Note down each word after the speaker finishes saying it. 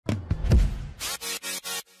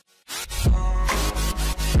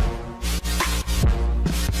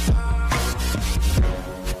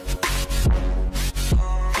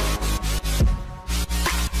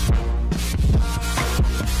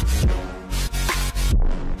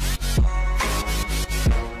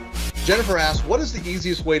Jennifer asks, what is the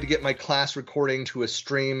easiest way to get my class recording to a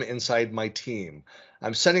stream inside my team?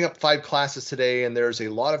 I'm setting up 5 classes today, and there's a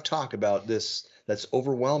lot of talk about this that's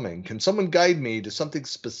overwhelming. Can someone guide me to something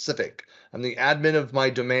specific? I'm the admin of my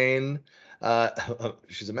domain.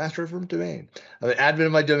 She's a master of her domain. I'm an admin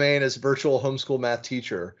of my domain as a virtual homeschool math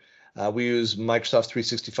teacher. We use Microsoft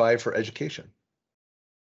 365 for education.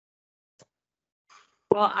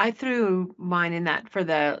 Well, I threw mine in that for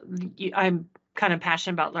I'm kind of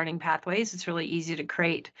passionate about learning pathways. It's really easy to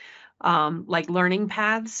create like learning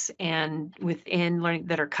paths and within learning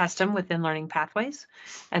that are custom within learning pathways.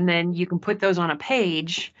 And then you can put those on a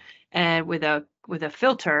page and with a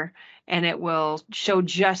filter, and it will show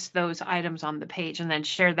just those items on the page, and then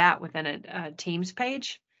share that within a Teams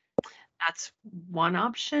page. That's one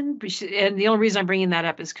option. And the only reason I'm bringing that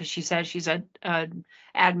up is because she says she's an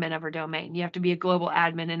admin of her domain. You have to be a global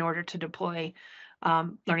admin in order to deploy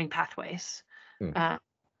learning pathways.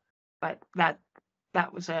 But that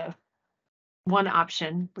was one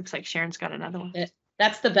option. Looks like Sharon's got another one.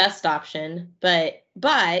 That's the best option. But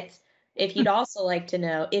if you'd also like to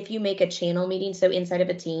know, if you make a channel meeting, so inside of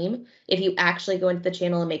a team, if you actually go into the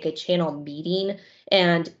channel and make a channel meeting,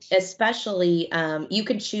 and especially you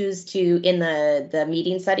could choose to, in the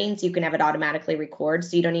meeting settings, you can have it automatically record,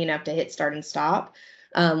 so you don't even have to hit start and stop.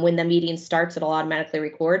 When the meeting starts, it'll automatically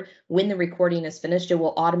record. When the recording is finished, it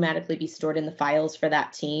will automatically be stored in the files for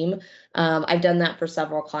that team. I've done that for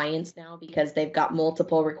several clients now because they've got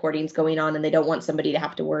multiple recordings going on and they don't want somebody to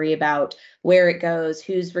have to worry about where it goes,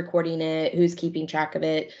 who's recording it, who's keeping track of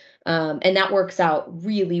it. And that works out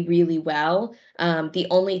really, really well. The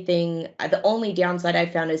only downside I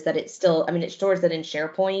found is that it stores it in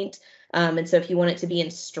SharePoint. And so if you want it to be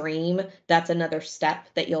in Stream, that's another step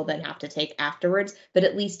that you'll then have to take afterwards, but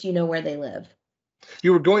at least you know where they live.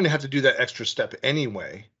 You were going to have to do that extra step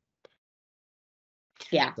anyway.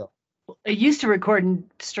 Yeah. So. It used to record and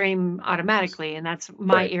stream automatically, and that's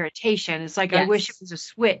my irritation. It's like, yes. I wish it was a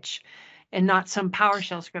switch and not some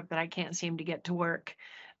PowerShell script that I can't seem to get to work.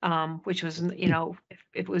 Which was, if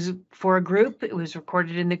it was for a group, it was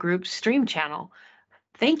recorded in the group stream channel.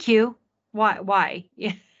 Thank you. Why? Right.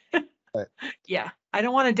 Yeah, I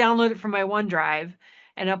don't want to download it from my OneDrive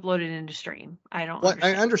and upload it into Stream. I don't. Well,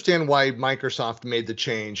 I understand why Microsoft made the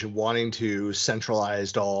change in wanting to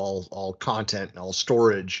centralize all content and all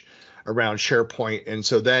storage around SharePoint, and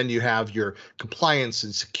so then you have your compliance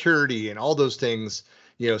and security and all those things,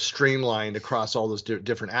 streamlined across all those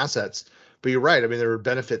different assets. But you're right. I mean, there are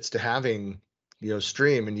benefits to having,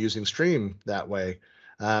 Stream and using Stream that way.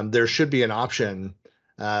 There should be an option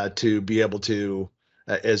to be able to,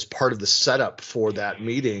 as part of the setup for that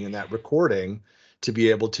meeting and that recording, to be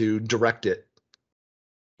able to direct it.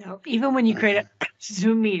 Even when you create a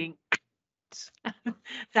Zoom meeting,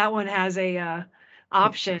 that one has a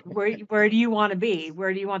option. Where do you want to be?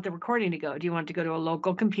 Where do you want the recording to go? Do you want it to go to a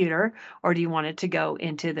local computer, or do you want it to go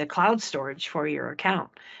into the cloud storage for your account?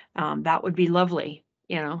 That would be lovely,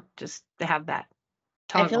 just to have that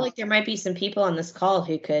toggle. I feel like there might be some people on this call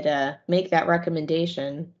who could make that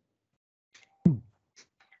recommendation.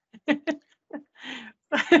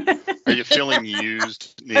 Are you feeling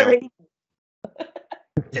used, Neil?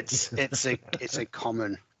 It's a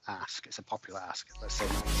common ask. It's a popular ask. Let's say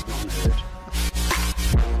not heard.